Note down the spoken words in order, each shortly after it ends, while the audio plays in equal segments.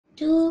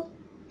two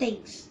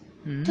things.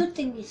 Two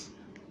things is,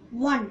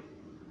 one,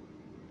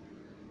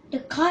 the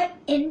car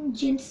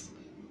engines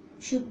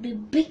should be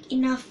big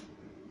enough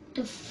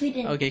to fit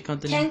in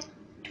tank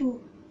to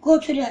go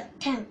to the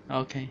tank.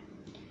 Okay.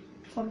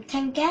 From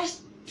tank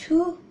gas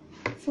to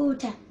full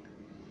tank.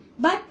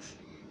 But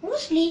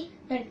mostly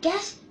the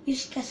gas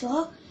use gas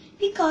oil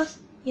because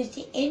use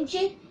the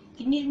engine,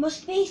 you need more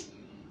space,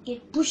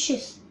 it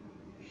pushes.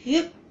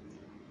 Yep.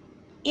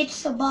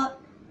 It's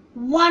about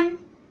 1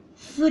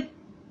 foot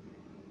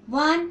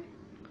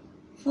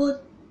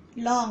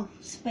long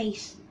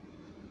space.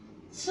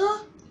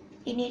 So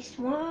it needs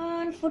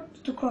 1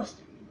 foot to cross.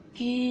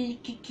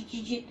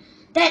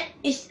 That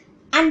is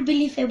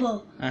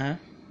unbelievable.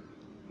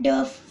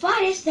 The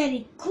farthest that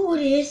it could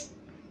is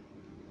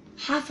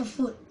half a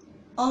foot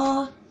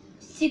or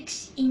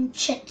 6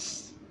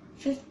 inches,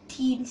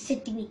 15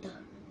 centimeter.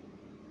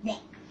 Yeah.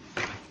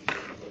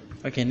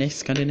 Okay,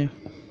 next, continue.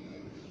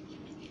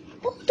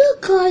 Older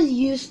cars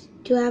used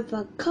to have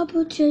a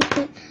carburetor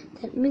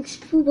that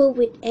mixed fuel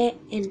with air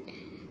and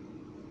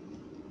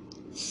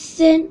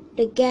send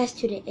the gas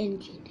to the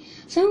engine.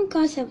 Some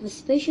cars have a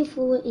special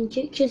fuel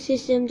injection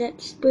system that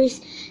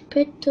sprays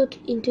petrol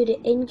into the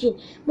engine.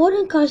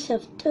 Modern cars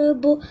have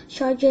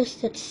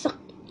turbochargers that suck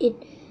in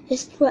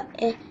extra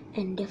air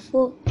and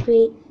therefore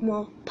create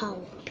more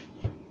power.